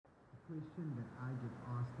Question that I get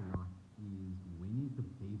asked a lot is when is the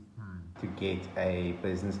best time to get a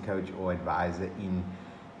business coach or advisor in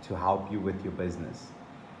to help you with your business?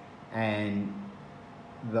 And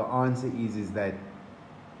the answer is that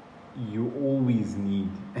you always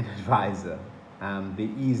need an advisor. There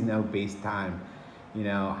is no best time.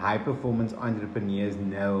 High performance entrepreneurs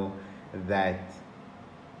know that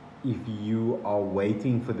if you are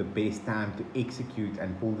waiting for the best time to execute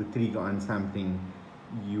and pull the trigger on something,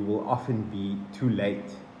 you will often be too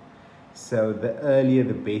late. So the earlier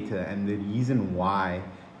the better, and the reason why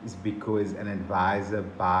is because an advisor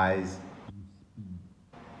buys you speed.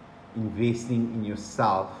 Investing in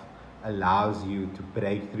yourself allows you to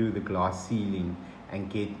break through the glass ceiling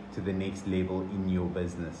and get to the next level in your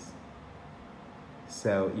business.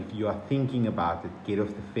 So if you are thinking about it, get off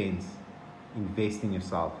the fence, invest in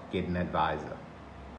yourself, get an advisor.